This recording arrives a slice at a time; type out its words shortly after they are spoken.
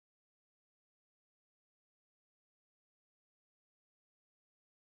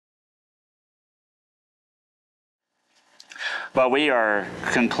But we are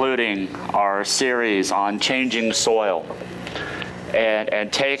concluding our series on changing soil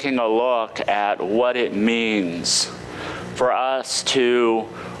and taking a look at what it means for us to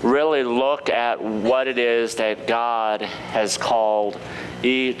really look at what it is that God has called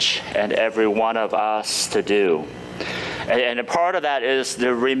each and every one of us to do. And a part of that is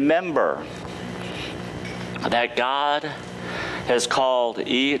to remember that God has called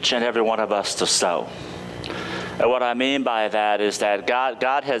each and every one of us to sow. And what I mean by that is that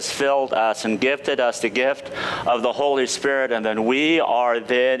God has filled us and gifted us the gift of the Holy Spirit, and then we are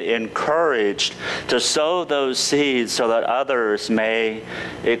then encouraged to sow those seeds so that others may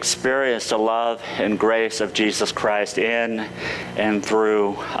experience the love and grace of Jesus Christ in and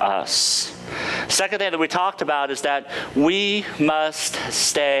through us. Second thing that we talked about is that we must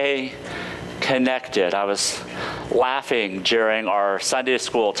stay connected. I was laughing during our Sunday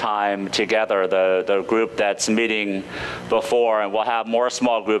school time together, the group that's meeting before, and we'll have more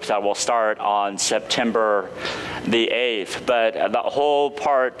small groups that will start on September the 8th. But the whole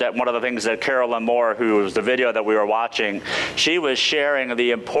part, that one of the things that Carolyn Moore, who was the video that we were watching, she was sharing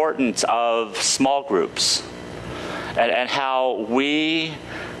the importance of small groups and how we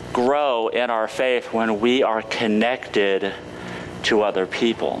grow in our faith when we are connected to other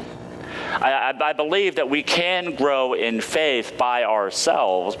people. I believe that we can grow in faith by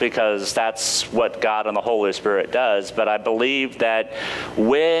ourselves because that's what God and the Holy Spirit does. But I believe that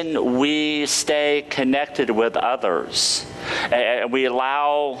when we stay connected with others and we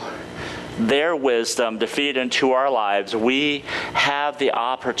allow their wisdom to feed into our lives, we have the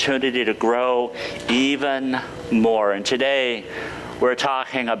opportunity to grow even more. And today, we're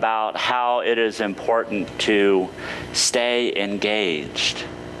talking about how it is important to stay engaged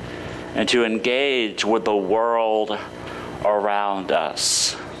and to engage with the world around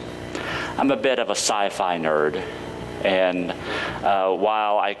us. I'm a bit of a sci-fi nerd, and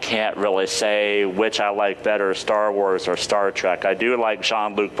while I can't really say which I like better, Star Wars or Star Trek, I do like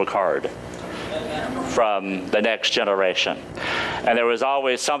Jean-Luc Picard from The Next Generation. And there was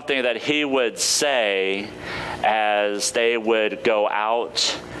always something that he would say as they would go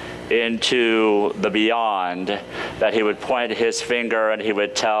out into the beyond, that he would point his finger and he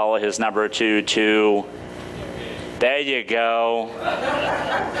would tell his number two to, there you go,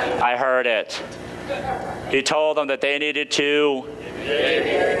 I heard it. He told them that they needed to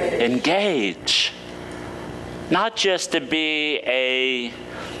engage. Not just to be a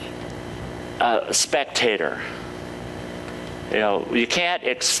spectator. You know, you can't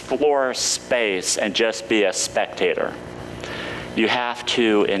explore space and just be a spectator. You have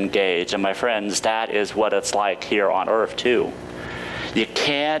to engage. And my friends, that is what it's like here on earth too. You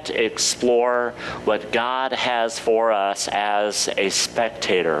can't explore what God has for us as a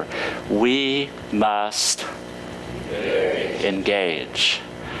spectator. We must engage.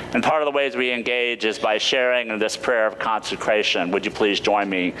 And part of the ways we engage is by sharing in this prayer of consecration. Would you please join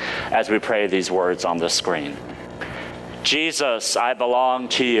me as we pray these words on the screen? Jesus, I belong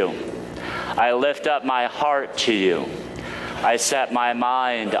to you. I lift up my heart to you. I set my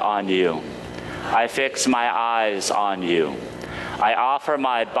mind on you. I fix my eyes on you. I offer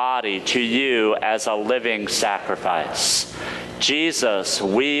my body to you as a living sacrifice. Jesus,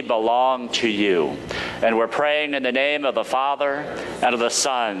 we belong to you. And we're praying in the name of the Father, and of the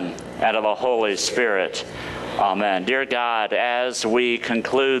Son, and of the Holy Spirit. Amen. Dear God, as we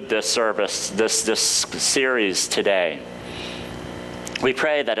conclude this service, this series today, we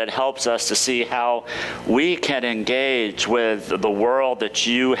pray that it helps us to see how we can engage with the world that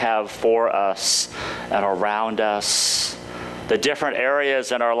you have for us and around us, the different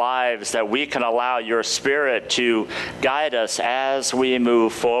areas in our lives that we can allow your Spirit to guide us as we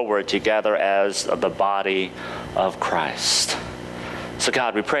move forward together as the body of Christ. So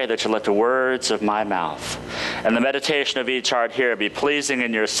God, we pray that you let the words of my mouth and the meditation of each heart here be pleasing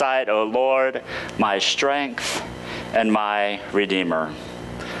in your sight, O Lord, my strength and my Redeemer.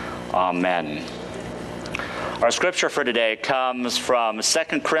 Amen. Our scripture for today comes from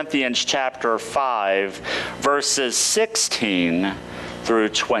 2 Corinthians chapter 5, verses 16 through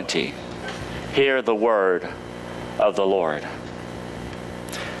 20. Hear the word of the Lord.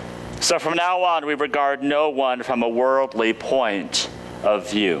 So from now on, we regard no one from a worldly point of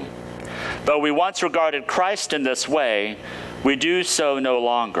view. Though we once regarded Christ in this way, we do so no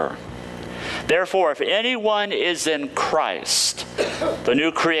longer. Therefore, if anyone is in Christ, the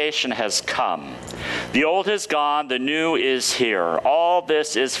new creation has come. The old is gone, the new is here. All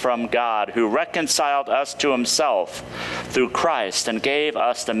this is from God, who reconciled us to himself through Christ and gave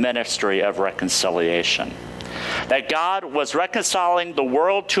us the ministry of reconciliation. That God was reconciling the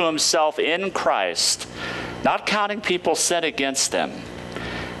world to himself in Christ, not counting people's sin against them.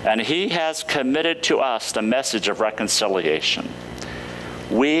 And he has committed to us the message of reconciliation.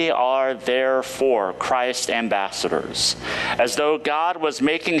 We are therefore Christ's ambassadors. As though God was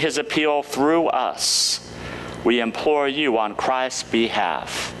making his appeal through us, we implore you on Christ's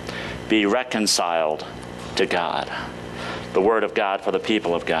behalf, be reconciled to God. The word of God for the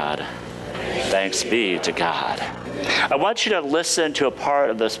people of God. Thanks be to God. I want you to listen to a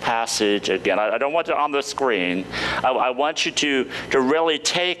part of this passage again. I don't want it on the screen. I want you to really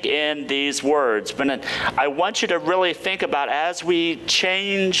take in these words. But I want you to really think about, as we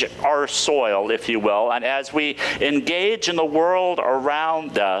change our soil, if you will, and as we engage in the world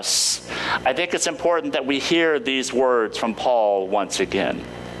around us, I think it's important that we hear these words from Paul once again.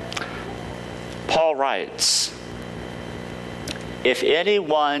 Paul writes, "If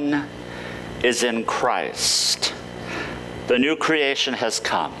anyone is in Christ, the new creation has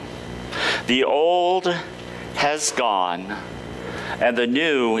come. The old has gone, and the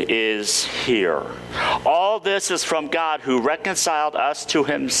new is here. All this is from God, who reconciled us to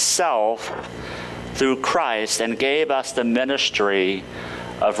himself through Christ and gave us the ministry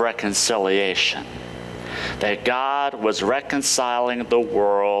of reconciliation." That God was reconciling the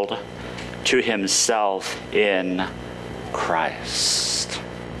world to himself in Christ.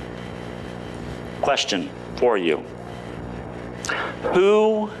 Question for you.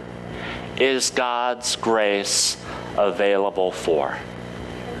 Who is God's grace available for?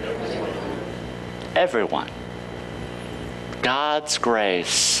 Everyone. God's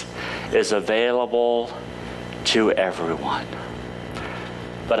grace is available to everyone.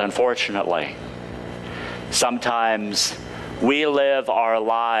 But unfortunately, sometimes we live our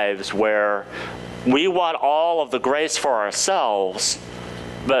lives where we want all of the grace for ourselves,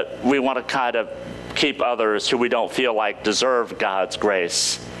 but we want to kind of keep others who we don't feel like deserve God's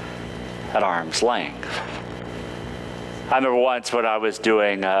grace at arm's length. I remember once when I was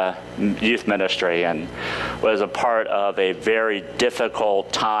doing youth ministry and was a part of a very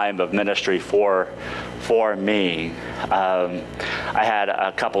difficult time of ministry for me. I had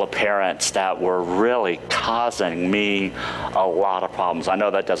a couple of parents that were really causing me a lot of problems. I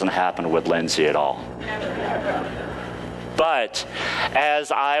know that doesn't happen with Lindsay at all. But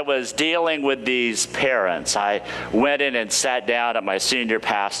as I was dealing with these parents, I went in and sat down at my senior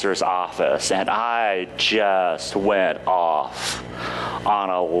pastor's office, and I just went off on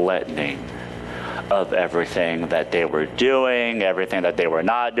a litany of everything that they were doing, everything that they were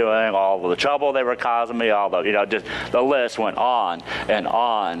not doing, all of the trouble they were causing me, all the, just the list went on and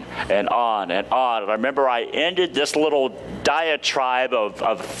on and on and on. And I remember I ended this little diatribe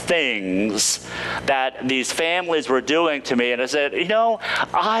of things that these families were doing to me, and I said,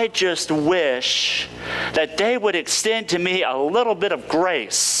 I just wish that they would extend to me a little bit of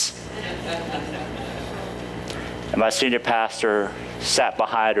grace. And my senior pastor sat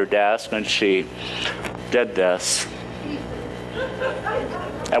behind her desk and she did this.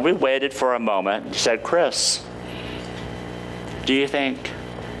 And we waited for a moment. She said, "Chris, do you think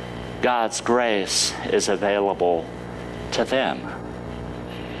God's grace is available to them?"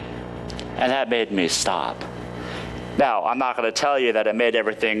 And that made me stop. Now, I'm not going to tell you that it made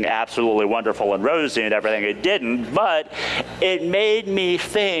everything absolutely wonderful and rosy and everything. It didn't, but it made me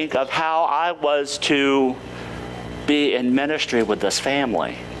think of how I was to be in ministry with this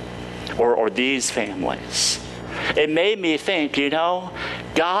family or these families. It made me think,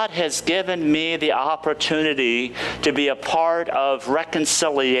 God has given me the opportunity to be a part of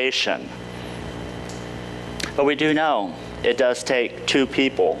reconciliation. But we do know it does take two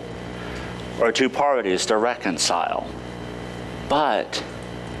people or two parties to reconcile. But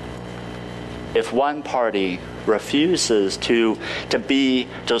if one party refuses to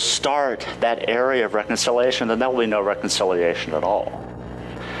start that area of reconciliation, then there will be no reconciliation at all.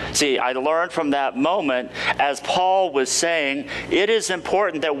 See, I learned from that moment, as Paul was saying, it is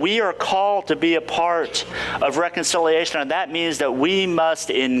important that we are called to be a part of reconciliation, and that means that we must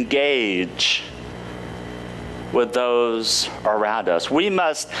engage with those around us. We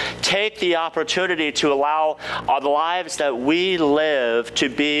must take the opportunity to allow the lives that we live to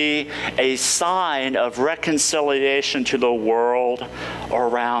be a sign of reconciliation to the world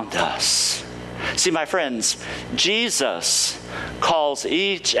around us. See, my friends, Jesus calls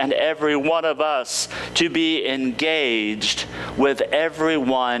each and every one of us to be engaged with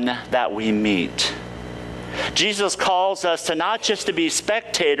everyone that we meet. Jesus calls us to not just to be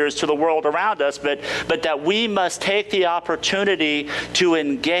spectators to the world around us, but that we must take the opportunity to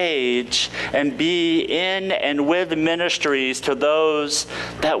engage and be in and with ministries to those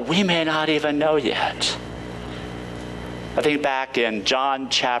that we may not even know yet. I think back in John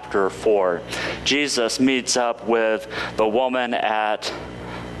chapter 4, Jesus meets up with the woman at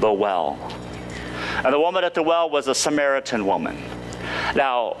the well. And the woman at the well was a Samaritan woman.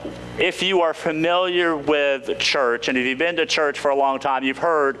 Now, if you are familiar with church, and if you've been to church for a long time, you've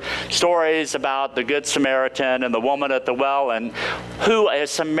heard stories about the Good Samaritan and the woman at the well and who a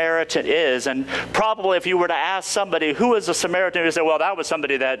Samaritan is. And probably if you were to ask somebody, who is a Samaritan, you say, well, that was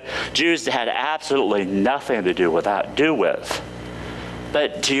somebody that Jews had absolutely nothing to do with.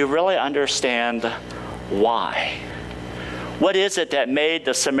 But do you really understand why? What is it that made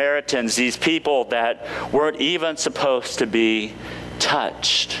the Samaritans these people that weren't even supposed to be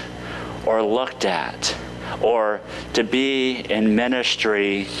touched or looked at or to be in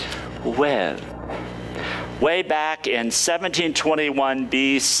ministry with? Way back in 1721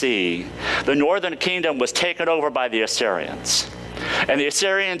 BC, the northern kingdom was taken over by the Assyrians. And the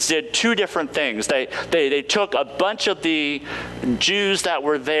Assyrians did two different things. They took a bunch of the Jews that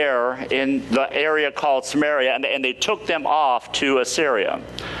were there in the area called Samaria, and they took them off to Assyria.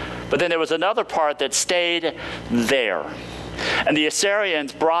 But then there was another part that stayed there. And the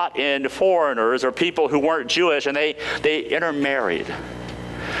Assyrians brought in foreigners or people who weren't Jewish, and they intermarried.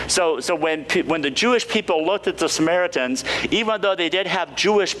 So when the Jewish people looked at the Samaritans, even though they did have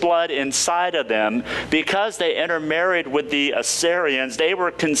Jewish blood inside of them, because they intermarried with the Assyrians, they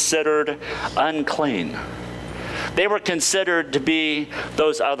were considered unclean. They were considered to be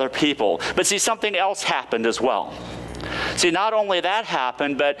those other people. But see, something else happened as well. See, not only that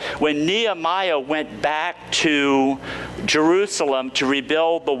happened, but when Nehemiah went back to Jerusalem to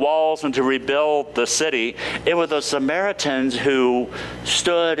rebuild the walls and to rebuild the city, it was the Samaritans who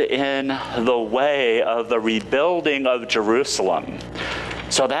stood in the way of the rebuilding of Jerusalem.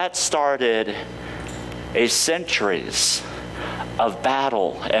 So that started a centuries of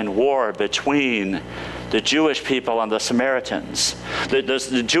battle and war between the Jewish people and the Samaritans.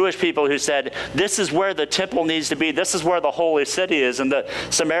 The Jewish people who said, this is where the temple needs to be, this is where the holy city is. And the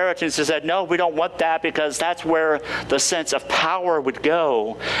Samaritans who said, no, we don't want that because that's where the sense of power would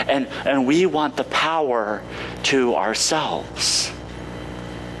go. And we want the power to ourselves.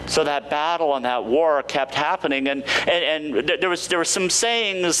 So that battle and that war kept happening, and there were some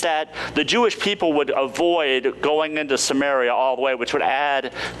sayings that the Jewish people would avoid going into Samaria all the way, which would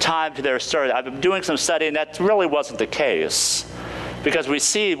add time to their story. I've been doing some study, and that really wasn't the case. Because we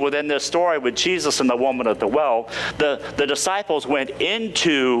see within this story with Jesus and the woman at the well, the disciples went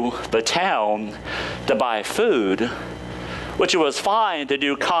into the town to buy food, which was fine to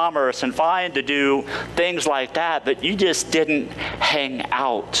do commerce and fine to do things like that, but you just didn't hang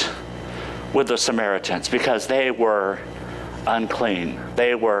out with the Samaritans because they were unclean.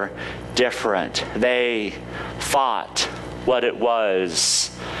 They were different. They fought what it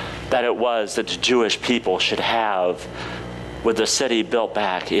was that the Jewish people should have with the city built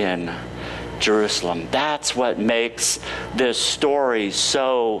back in Jerusalem. That's what makes this story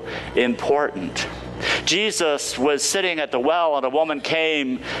so important. Jesus was sitting at the well, and a woman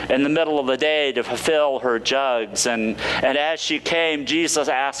came in the middle of the day to fulfill her jugs. And as she came, Jesus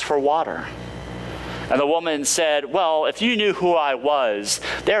asked for water. And the woman said, well, if you knew who I was,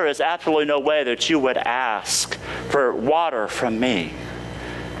 there is absolutely no way that you would ask for water from me.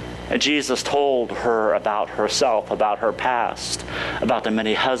 And Jesus told her about herself, about her past, about the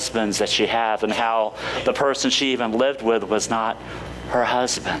many husbands that she had, and how the person she even lived with was not her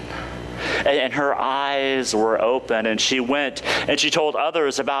husband. And her eyes were open, and she went and she told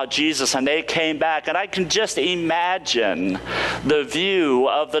others about Jesus, and they came back. And I can just imagine the view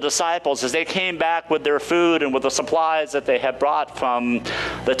of the disciples as they came back with their food and with the supplies that they had brought from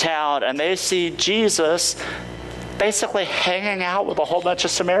the town, and they see Jesus basically hanging out with a whole bunch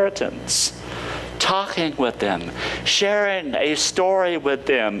of Samaritans, talking with them, sharing a story with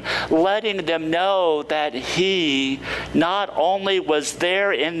them, letting them know that he not only was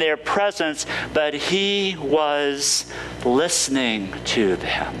there in their presence, but he was listening to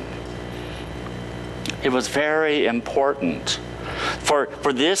them. It was very important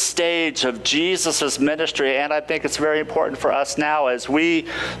for this stage of Jesus' ministry, and I think it's very important for us now as we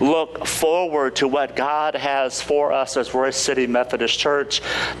look forward to what God has for us as Royse City Methodist Church,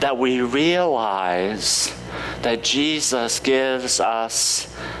 that we realize that Jesus gives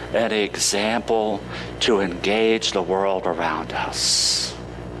us an example to engage the world around us.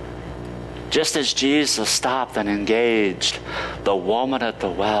 Just as Jesus stopped and engaged the woman at the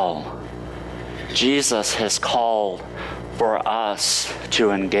well, Jesus has called for us to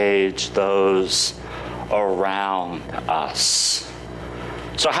engage those around us.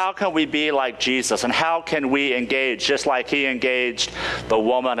 So how can we be like Jesus, and how can we engage just like he engaged the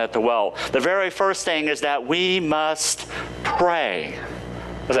woman at the well? The very first thing is that we must pray.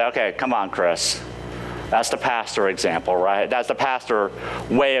 I say, okay, come on, Chris. That's the pastor example, right? That's the pastor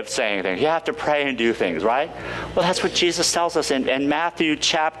way of saying things. You have to pray and do things, right? Well, that's what Jesus tells us in Matthew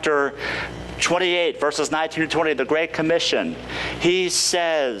chapter 28, verses 19 to 20, the Great Commission. He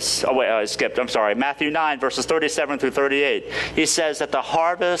says, oh wait, I skipped, I'm sorry. Matthew 9, verses 37 through 38. He says that the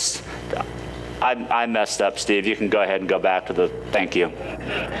harvest, I messed up, Steve. You can go ahead and go back to the, thank you.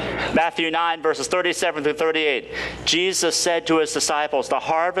 Matthew 9, verses 37 through 38. Jesus said to his disciples, the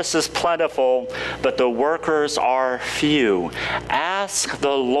harvest is plentiful, but the workers are few. Ask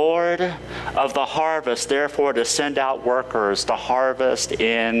the Lord of the harvest, therefore, to send out workers to harvest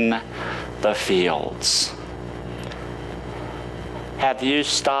in the fields. Have you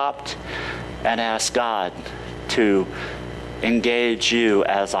stopped and asked God to engage you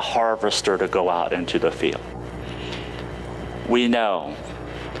as a harvester to go out into the field? We know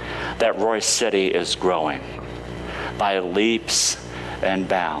that Royse City is growing by leaps and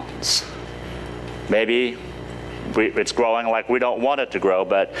bounds. Maybe it's growing like we don't want it to grow,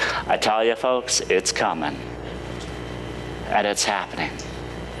 but I tell you folks, it's coming. And it's happening.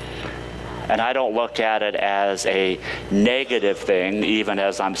 And I don't look at it as a negative thing, even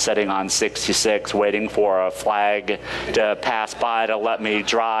as I'm sitting on 66 waiting for a flag to pass by to let me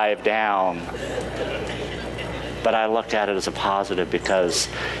drive down. But I look at it as a positive because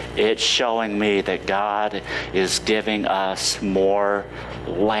it's showing me that God is giving us more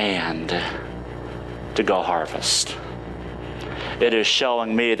land to go harvest. It is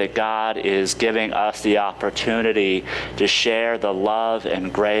showing me that God is giving us the opportunity to share the love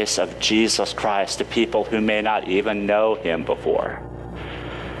and grace of Jesus Christ to people who may not even know him before.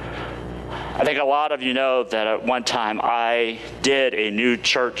 I think a lot of you know that at one time I did a new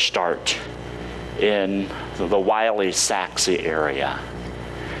church start in the Wiley-Saxe area.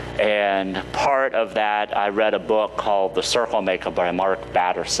 And part of that, I read a book called The Circle Maker by Mark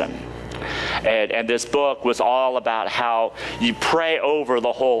Batterson. And this book was all about how you pray over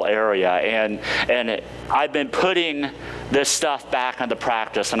the whole area. And I've been putting this stuff back into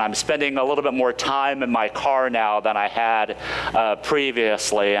practice, and I'm spending a little bit more time in my car now than I had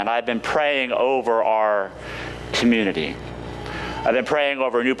previously. And I've been praying over our community. I've been praying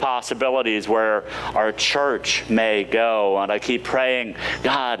over new possibilities where our church may go, and I keep praying,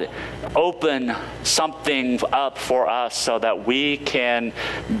 God, open something up for us so that we can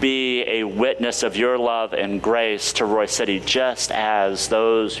be a witness of your love and grace to Royse City, just as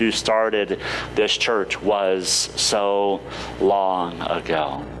those who started this church was so long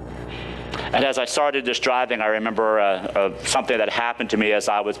ago. And as I started this driving, I remember something that happened to me as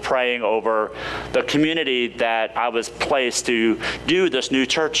I was praying over the community that I was placed to do this new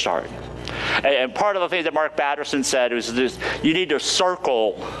church start. And part of the thing that Mark Batterson said was this: you need to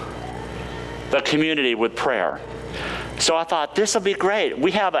circle the community with prayer. So I thought, this will be great.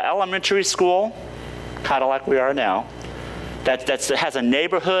 We have an elementary school, kind of like we are now, that has a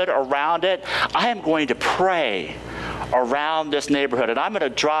neighborhood around it. I am going to pray around this neighborhood, and I'm going to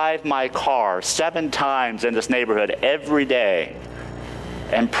drive my car 7 times in this neighborhood every day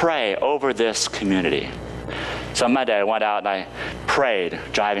and pray over this community. So Monday I went out and I prayed,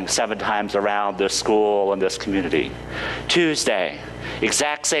 driving 7 times around this school and this community. Tuesday,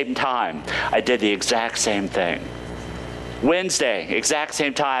 exact same time, I did the exact same thing. Wednesday, exact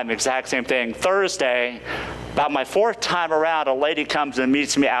same time, exact same thing. Thursday, about my 4th time around, a lady comes and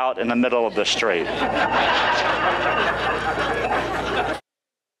meets me out in the middle of the street.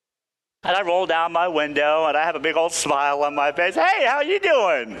 And I roll down my window, and I have a big old smile on my face. Hey, how you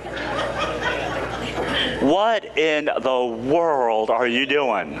doing? What in the world are you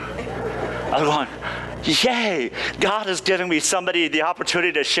doing? I'm going, yay, God is giving me somebody the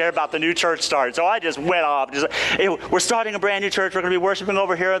opportunity to share about the new church start. So I just went off. Hey, we're starting a brand new church. We're going to be worshiping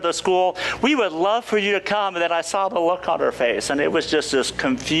over here at the school. We would love for you to come. And then I saw the look on her face, and it was just this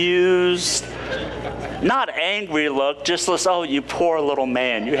confused, not angry look, just this, oh, you poor little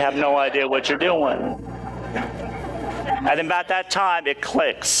man. You have no idea what you're doing. And then about that time, it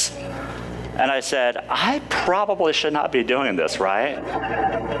clicks. And I said, I probably should not be doing this, right?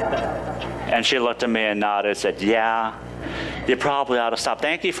 And she looked at me and nodded and said, yeah, you probably ought to stop.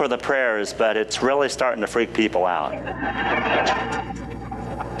 Thank you for the prayers, but it's really starting to freak people out.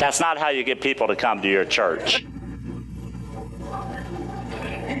 That's not how you get people to come to your church.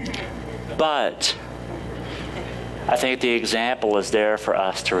 But I think the example is there for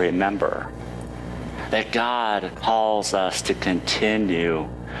us to remember that God calls us to continue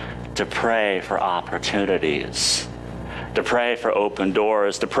to pray for opportunities, to pray for open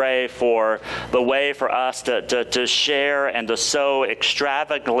doors, to pray for the way for us to share and to sow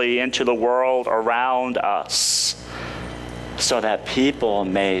extravagantly into the world around us. so that people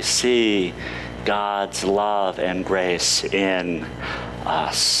may see God's love and grace in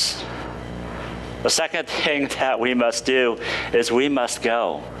us. The second thing that we must do is we must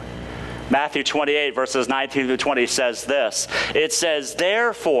go. Matthew 28, verses 19 to 20 says this. It says,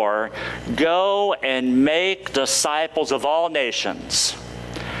 "Therefore, go and make disciples of all nations,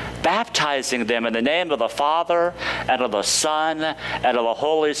 baptizing them in the name of the Father and of the Son and of the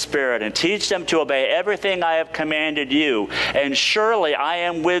Holy Spirit, and teach them to obey everything I have commanded you. And surely I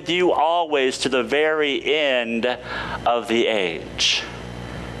am with you always to the very end of the age."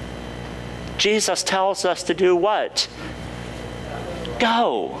 Jesus tells us to do what?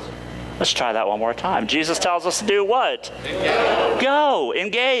 Go. Let's try that one more time. Jesus tells us to do what? Go.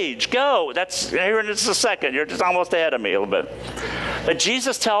 Engage. Go. That's here in just a second. You're just almost ahead of me a little bit. But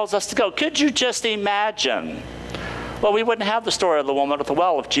Jesus tells us to go. Could you just imagine? Well, we wouldn't have the story of the woman at the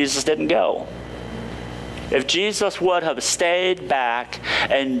well if Jesus didn't go. If Jesus would have stayed back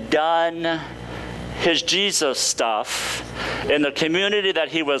and done his Jesus stuff in the community that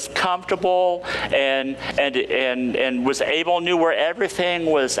he was comfortable and was able, knew where everything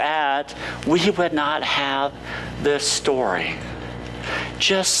was at, we would not have this story.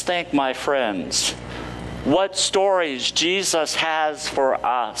 Just think, my friends, what stories Jesus has for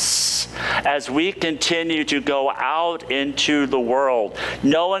us as we continue to go out into the world,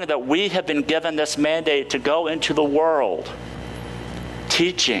 knowing that we have been given this mandate to go into the world,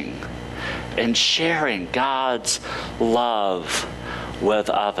 teaching and sharing God's love with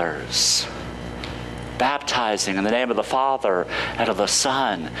others. Baptizing in the name of the Father and of the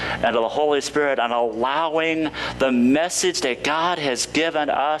Son and of the Holy Spirit, and allowing the message that God has given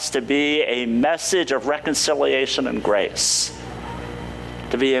us to be a message of reconciliation and grace.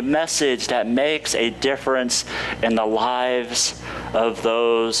 To be a message that makes a difference in the lives of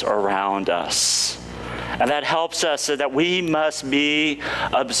those around us. And that helps us so that we must be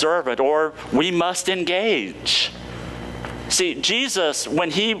observant, or we must engage. See, Jesus, when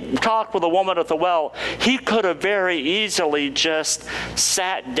he talked with the woman at the well, he could have very easily just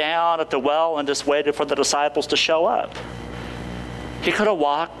sat down at the well and just waited for the disciples to show up. He could have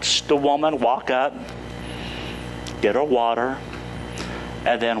watched the woman walk up, get her water,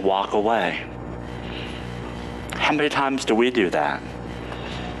 and then walk away. How many times do we do that?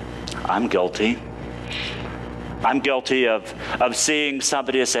 I'm guilty. I'm guilty of seeing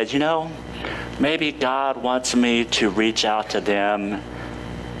somebody that said, you know, maybe God wants me to reach out to them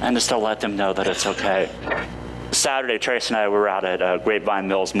and just to let them know that it's okay. Saturday, Tracy and I were out at Grapevine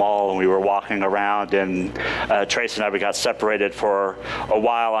Mills Mall, and we were walking around, and Tracy and I, we got separated for a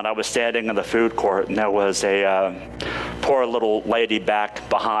while, and I was standing in the food court, and there was a poor little lady back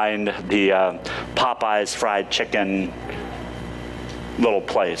behind the Popeyes fried chicken little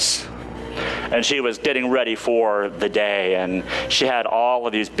place. And she was getting ready for the day, and she had all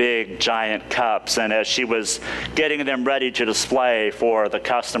of these big giant cups, and as she was getting them ready to display for the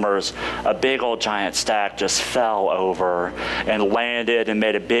customers, a big old giant stack just fell over and landed and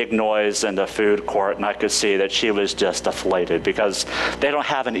made a big noise in the food court, and I could see that she was just deflated because they don't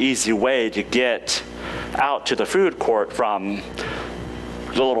have an easy way to get out to the food court from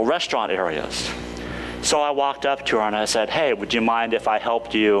the little restaurant areas. So I walked up to her and I said, "Hey, would you mind if I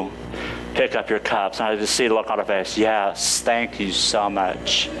helped you pick up your cups?" And I just see the look on her face. "Yes, thank you so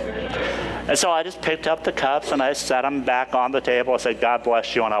much." And so I just picked up the cups and I set them back on the table. I said, "God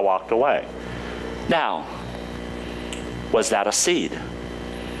bless you," and I walked away. Now, was that a seed?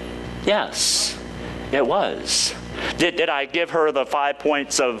 Yes, it was. Did I give her the 5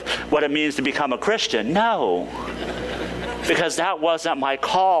 points of what it means to become a Christian? No. Because that wasn't my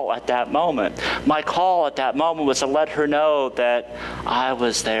call at that moment. My call at that moment was to let her know that I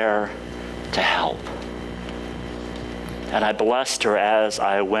was there to help. And I blessed her as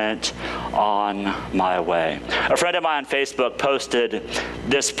I went on my way. A friend of mine on Facebook posted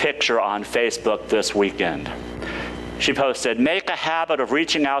this picture on Facebook this weekend. She posted, "Make a habit of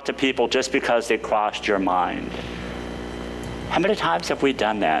reaching out to people just because they crossed your mind." How many times have we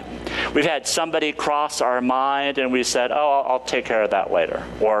done that? We've had somebody cross our mind and we said, "Oh, I'll take care of that later,"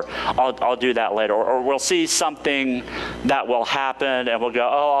 or I'll do that later, or we'll see something that will happen and we'll go,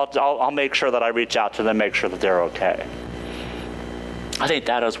 "Oh, I'll make sure that I reach out to them, make sure that they're okay." I think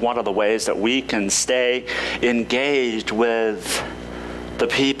that is one of the ways that we can stay engaged with the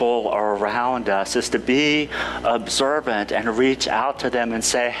people around us, is to be observant and reach out to them and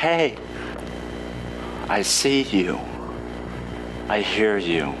say, "Hey, I see you. I hear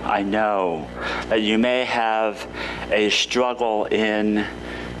you. I know that you may have a struggle in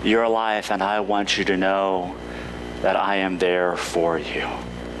your life, and I want you to know that I am there for you."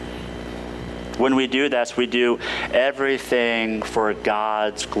 When we do this, we do everything for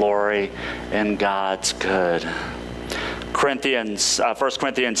God's glory and God's good. 1 Corinthians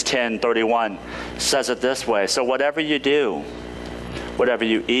 10:31 says it this way, so whatever you do, whatever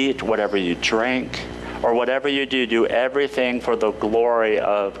you eat, whatever you drink, or whatever you do, do everything for the glory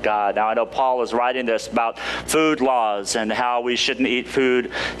of God. Now, I know Paul is writing this about food laws and how we shouldn't eat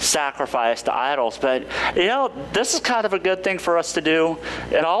food sacrificed to idols, but this is kind of a good thing for us to do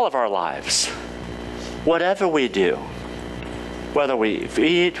in all of our lives. Whatever we do, whether we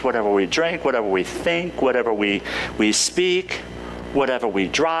eat, whatever we drink, whatever we think, whatever we speak, whatever we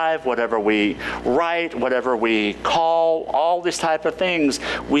drive, whatever we write, whatever we call, all these type of things,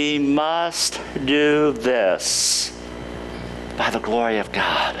 we must do this by the glory of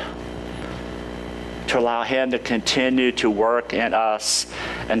God, to allow Him to continue to work in us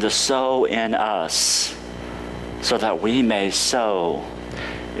and to sow in us so that we may sow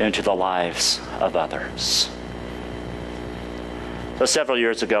into the lives of others. So several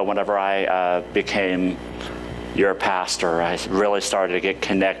years ago, whenever I became your pastor, I really started to get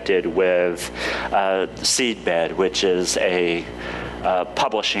connected with Seedbed, which is a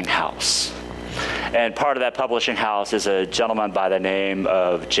publishing house. And part of that publishing house is a gentleman by the name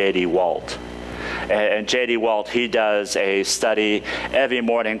of J.D. Walt. And J.D. Walt, he does a study every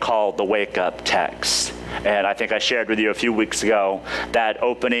morning called the Wake Up Text. And I think I shared with you a few weeks ago that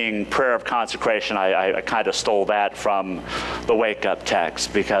opening prayer of consecration, I kind of stole that from the Wake Up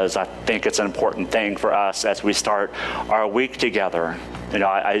Text, because I think it's an important thing for us as we start our week together.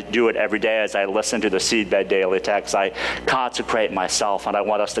 I do it every day as I listen to the Seedbed Daily Text. I consecrate myself, and I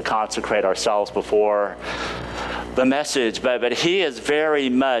want us to consecrate ourselves before the message. But he is very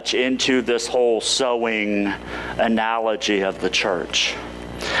much into this whole sowing analogy of the church.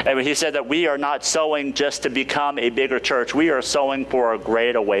 And he said that we are not sowing just to become a bigger church. We are sowing for a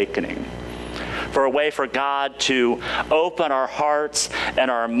great awakening, for a way for God to open our hearts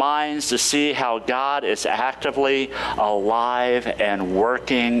and our minds to see how God is actively alive and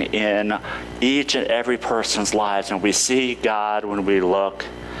working in each and every person's lives. And we see God when we look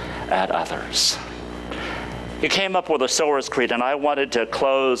at others. He came up with a sower's creed, and I wanted to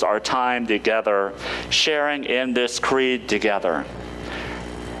close our time together sharing in this creed together.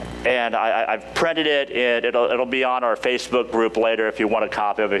 And I've printed it. It'll be on our Facebook group later if you want a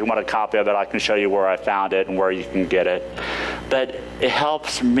copy of it. If you want a copy of it, I can show you where I found it and where you can get it. But it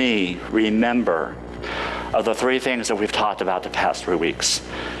helps me remember of the three things that we've talked about the past 3 weeks.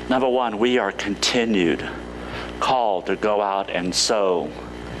 Number one, we are continued called to go out and sow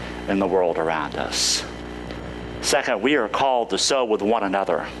in the world around us. Second, we are called to sow with one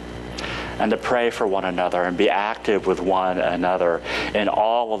another, and to pray for one another and be active with one another in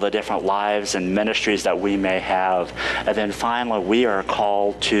all of the different lives and ministries that we may have. And then finally, we are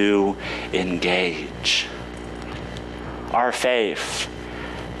called to engage. Our faith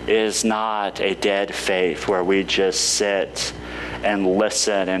is not a dead faith where we just sit and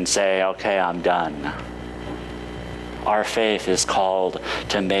listen and say, okay, I'm done. Our faith is called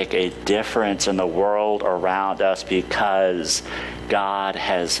to make a difference in the world around us because God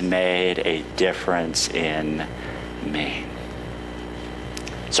has made a difference in me.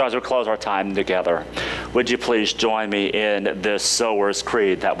 So as we close our time together, would you please join me in this sower's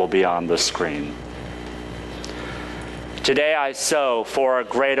creed that will be on the screen? Today I sow for a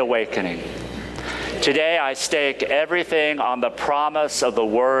great awakening. Today I stake everything on the promise of the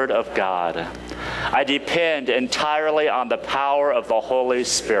Word of God. I depend entirely on the power of the Holy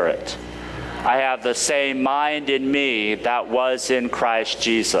Spirit. I have the same mind in me that was in Christ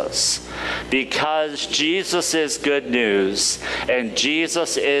Jesus. Because Jesus is good news and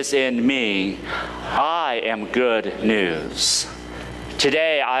Jesus is in me, I am good news.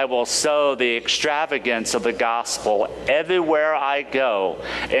 Today I will sow the extravagance of the gospel everywhere I go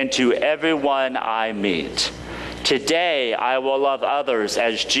and to everyone I meet. Today I will love others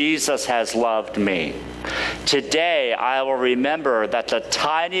as Jesus has loved me. Today I will remember that the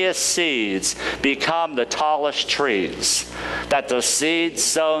tiniest seeds become the tallest trees, that the seeds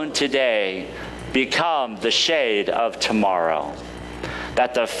sown today become the shade of tomorrow,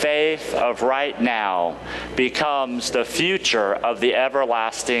 that the faith of right now becomes the future of the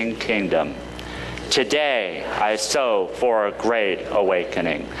everlasting kingdom. Today I sow for a great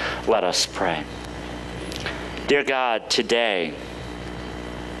awakening. Let us pray. Dear God, today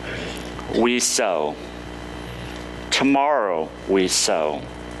we sow. Tomorrow we sow.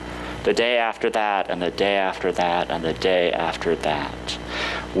 The day after that, and the day after that, and the day after that.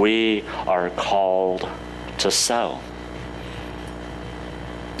 We are called to sow.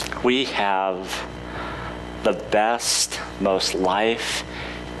 We have the best, most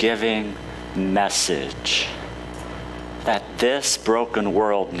life-giving, message that this broken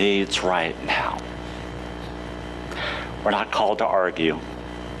world needs right now. We're not called to argue.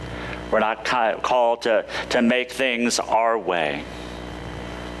 We're not called to make things our way.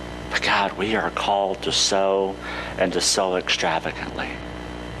 But God, we are called to sow and to sow extravagantly.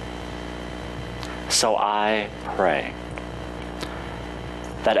 So I pray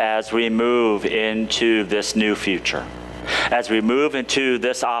that as we move into this new future, as we move into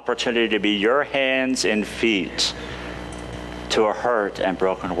this opportunity to be your hands and feet to a hurt and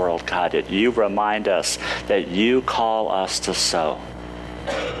broken world, God, that you remind us that you call us to sow.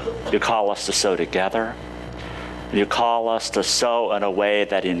 You call us to sow together. You call us to sow in a way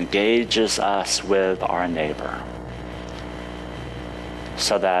that engages us with our neighbor,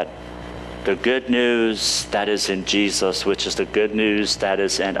 so that the good news that is in Jesus, which is the good news that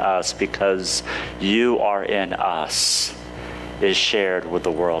is in us because you are in us, is shared with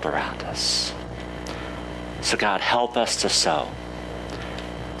the world around us. So God, help us to sow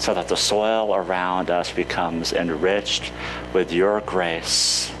so that the soil around us becomes enriched with your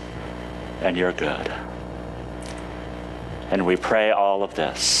grace and your good. And we pray all of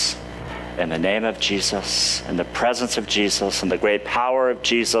this in the name of Jesus, in the presence of Jesus, and the great power of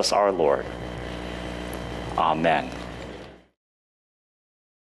Jesus our Lord. Amen.